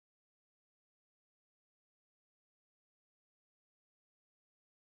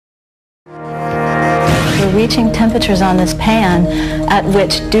We're reaching temperatures on this pan at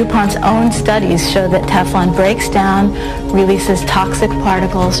which DuPont's own studies show that Teflon breaks down, releases toxic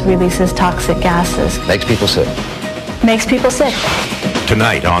particles, releases toxic gases. Makes people sick. Makes people sick.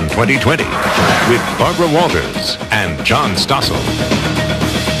 Tonight on 2020 with Barbara Walters and John Stossel.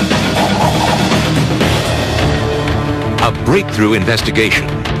 A breakthrough investigation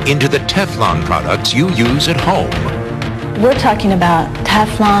into the Teflon products you use at home. We're talking about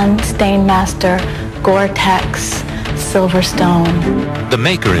Teflon, Stainmaster, Gore-Tex, Silverstone. The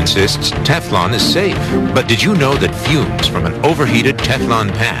maker insists Teflon is safe, but did you know that fumes from an overheated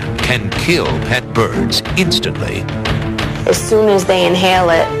Teflon pan can kill pet birds instantly? As soon as they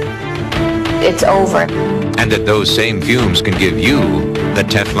inhale it, it's over. And that those same fumes can give you the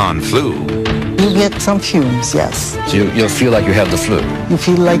Teflon flu. You get some fumes, yes. So you'll feel like you have the flu? You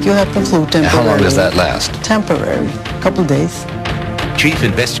feel like you have the flu temporarily. And how long does that last? Temporary. A couple days. Chief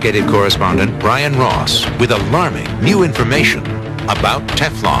Investigative Correspondent Brian Ross with alarming new information about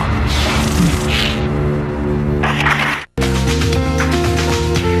Teflon.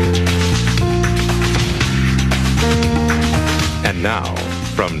 And now,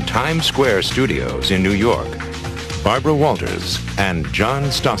 from Times Square Studios in New York, Barbara Walters and John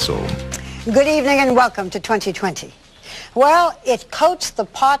Stossel. Good evening and welcome to 2020. Well, it coats the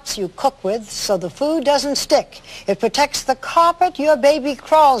pots you cook with so the food doesn't stick. It protects the carpet your baby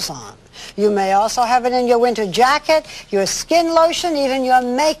crawls on. You may also have it in your winter jacket, your skin lotion, even your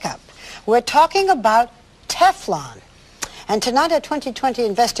makeup. We're talking about Teflon. And tonight, a 2020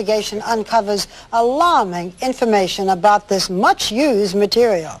 investigation uncovers alarming information about this much-used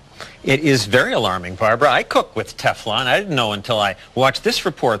material. It is very alarming, Barbara. I cook with Teflon. I didn't know until I watched this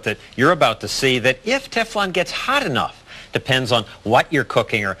report that you're about to see that if Teflon gets hot enough, depends on what you're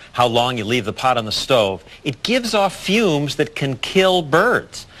cooking or how long you leave the pot on the stove, it gives off fumes that can kill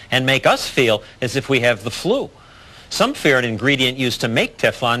birds and make us feel as if we have the flu. Some fear an ingredient used to make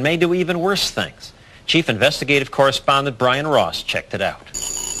Teflon may do even worse things. Chief Investigative Correspondent Brian Ross checked it out.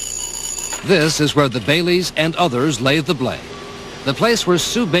 This is where the Baileys and others lay the blame. The place where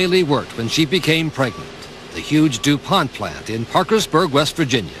Sue Bailey worked when she became pregnant. The huge DuPont plant in Parkersburg, West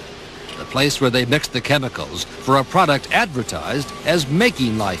Virginia. The place where they mixed the chemicals for a product advertised as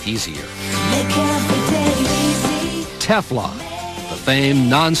making life easier. Teflon, the famed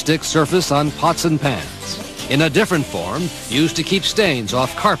non-stick surface on pots and pans. In a different form, used to keep stains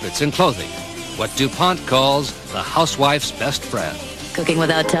off carpets and clothing. What DuPont calls the housewife's best friend. Cooking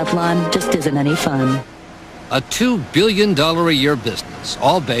without Teflon just isn't any fun. A $2 billion a year business,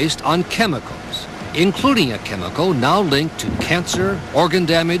 all based on chemicals, including a chemical now linked to cancer, organ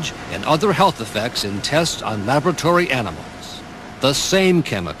damage, and other health effects in tests on laboratory animals. The same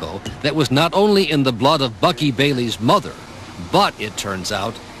chemical that was not only in the blood of Bucky Bailey's mother, but, it turns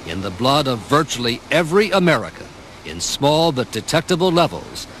out, in the blood of virtually every American, in small but detectable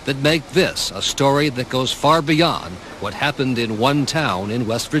levels that make this a story that goes far beyond what happened in one town in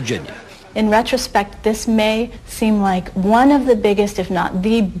West Virginia. In retrospect, this may seem like one of the biggest, if not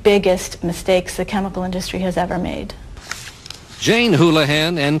the biggest, mistakes the chemical industry has ever made. Jane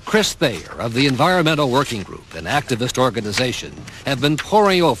Houlihan and Chris Thayer of the Environmental Working Group, an activist organization, have been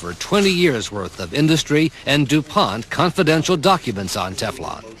poring over 20 years' worth of industry and DuPont confidential documents on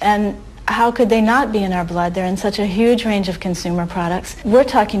Teflon. And how could they not be in our blood? They're in such a huge range of consumer products. We're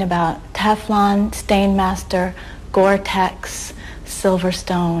talking about Teflon, Stainmaster, Gore-Tex,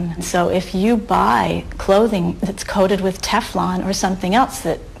 Silverstone. So if you buy clothing that's coated with Teflon or something else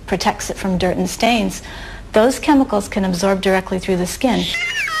that protects it from dirt and stains, those chemicals can absorb directly through the skin.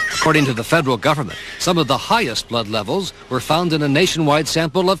 According to the federal government, some of the highest blood levels were found in a nationwide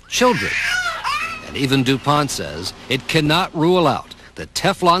sample of children. And even DuPont says it cannot rule out that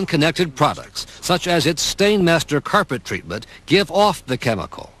Teflon-connected products, such as its Stainmaster carpet treatment, give off the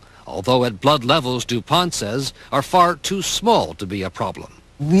chemical. Although at blood levels, DuPont says, are far too small to be a problem.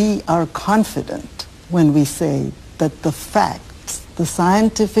 We are confident when we say that the facts, the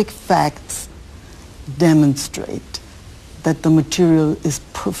scientific facts, demonstrate that the material is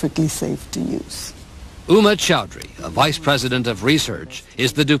perfectly safe to use. Uma Chowdhury, a vice president of research,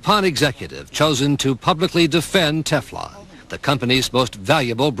 is the DuPont executive chosen to publicly defend Teflon, the company's most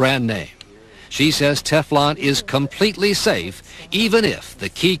valuable brand name. She says Teflon is completely safe, even if the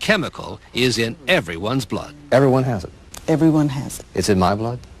key chemical is in everyone's blood. Everyone has it. Everyone has it. It's in my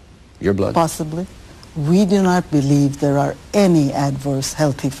blood? Your blood? Possibly. We do not believe there are any adverse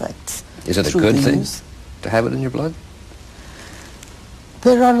health effects. Is it a good thing to have it in your blood?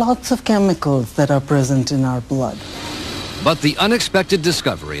 There are lots of chemicals that are present in our blood. But the unexpected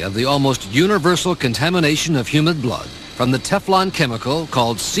discovery of the almost universal contamination of human blood from the Teflon chemical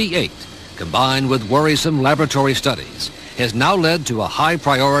called C8 combined with worrisome laboratory studies, has now led to a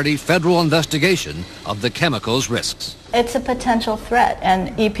high-priority federal investigation of the chemical's risks. It's a potential threat, and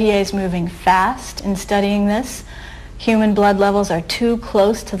EPA is moving fast in studying this. Human blood levels are too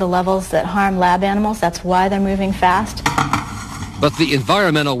close to the levels that harm lab animals. That's why they're moving fast. But the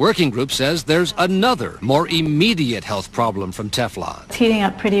Environmental Working Group says there's another, more immediate health problem from Teflon. It's heating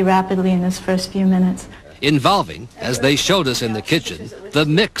up pretty rapidly in this first few minutes. Involving, as they showed us in the kitchen, the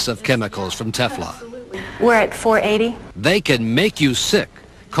mix of chemicals from Teflon. We're at 480. They can make you sick,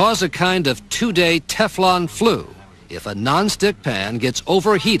 cause a kind of 2-day Teflon flu if a nonstick pan gets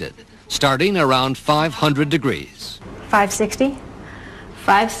overheated, starting around 500 degrees. 560.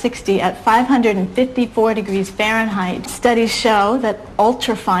 560 at 554 degrees Fahrenheit. Studies show that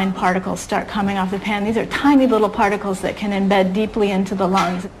ultrafine particles start coming off the pan. These are tiny little particles that can embed deeply into the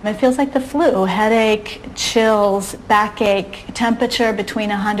lungs. It feels like the flu, headache, chills, backache, temperature between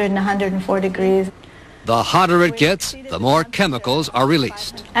 100 and 104 degrees. The hotter it gets, the more chemicals are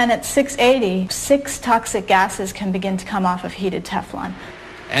released. And at 680, 6 toxic gases can begin to come off of heated Teflon.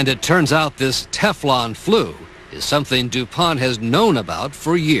 And it turns out this Teflon flu is something DuPont has known about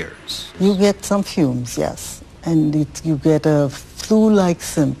for years. You get some fumes, yes, and you get a flu-like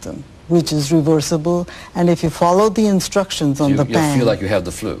symptom, which is reversible, and if you follow the instructions on the pan... You feel like you have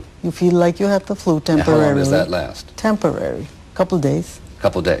the flu. You feel like you have the flu temporarily. And how long does that last? Temporary. Couple days.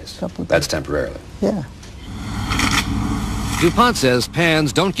 Couple days. Couple days. That's temporarily. Yeah. DuPont says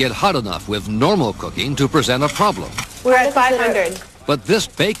pans don't get hot enough with normal cooking to present a problem. We're at 500. But this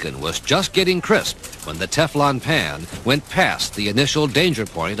bacon was just getting crisp when the Teflon pan went past the initial danger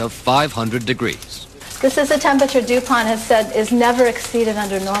point of 500 degrees. This is a temperature DuPont has said is never exceeded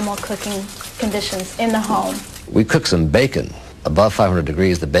under normal cooking conditions in the home. We cooked some bacon. Above 500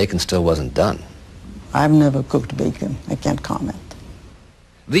 degrees, the bacon still wasn't done. I've never cooked bacon. I can't comment.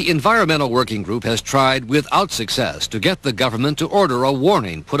 The Environmental Working Group has tried without success to get the government to order a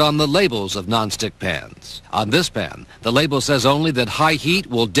warning put on the labels of nonstick pans. On this pan, the label says only that high heat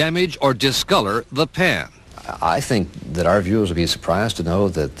will damage or discolor the pan. I think that our viewers will be surprised to know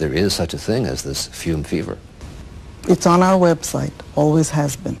that there is such a thing as this fume fever. It's on our website, always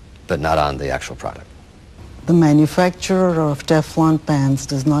has been. But not on the actual product. The manufacturer of Teflon pans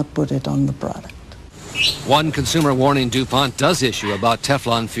does not put it on the product. One consumer warning DuPont does issue about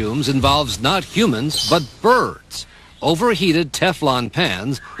Teflon fumes involves not humans, but birds. Overheated Teflon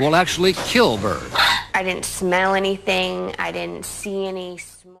pans will actually kill birds. I didn't smell anything. I didn't see any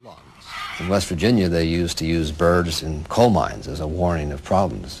smoke. In West Virginia, they used to use birds in coal mines as a warning of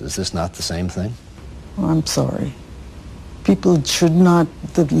problems. Is this not the same thing? Oh, I'm sorry. People should not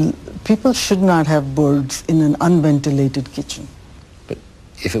have birds in an unventilated kitchen. But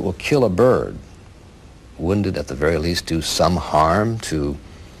if it will kill a bird, wouldn't it at the very least do some harm to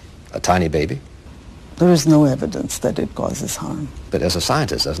a tiny baby? There is no evidence that it causes harm. But as a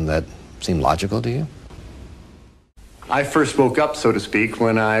scientist, doesn't that seem logical to you? I first woke up, so to speak,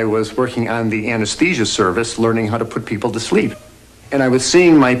 when I was working on the anesthesia service, learning how to put people to sleep. And I was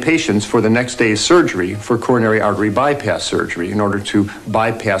seeing my patients for the next day's surgery for coronary artery bypass surgery in order to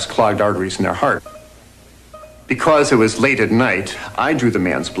bypass clogged arteries in their heart. Because it was late at night, I drew the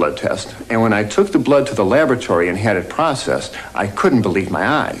man's blood test, and when I took the blood to the laboratory and had it processed, I couldn't believe my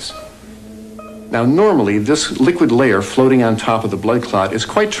eyes. Now, normally, this liquid layer floating on top of the blood clot is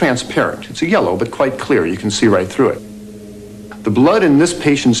quite transparent. It's a yellow, but quite clear. You can see right through it. The blood in this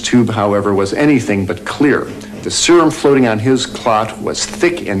patient's tube, however, was anything but clear. The serum floating on his clot was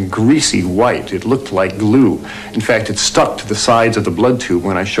thick and greasy white. It looked like glue. In fact, it stuck to the sides of the blood tube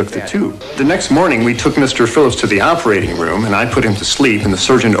when I shook the tube. The next morning, we took Mr. Phillips to the operating room, and I put him to sleep, and the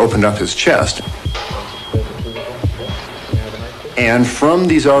surgeon opened up his chest. And from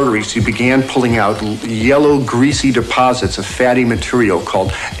these arteries, he began pulling out yellow, greasy deposits of fatty material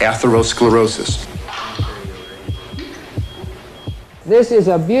called atherosclerosis. This is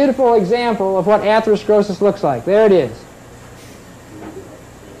a beautiful example of what atherosclerosis looks like. There it is.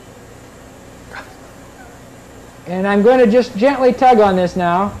 And I'm going to just gently tug on this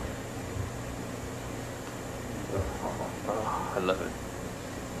now. I love it.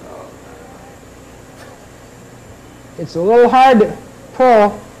 It's a little hard to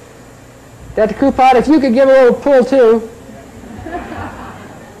pull. Dr. Coupot, if you could give a little pull too.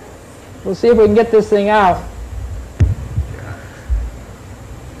 We'll see if we can get this thing out.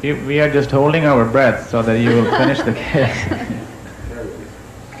 We are just holding our breath so that you will finish the case.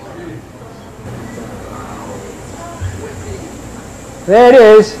 There it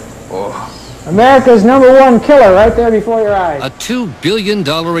is. America's #1 killer right there before your eyes. A $2 billion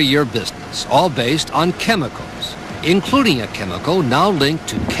a year business, all based on chemicals. including a chemical now linked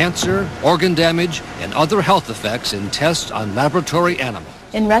to cancer, organ damage, and other health effects in tests on laboratory animals.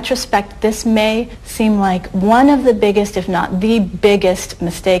 In retrospect, this may seem like one of the biggest, if not the biggest,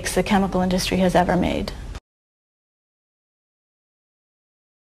 mistakes the chemical industry has ever made.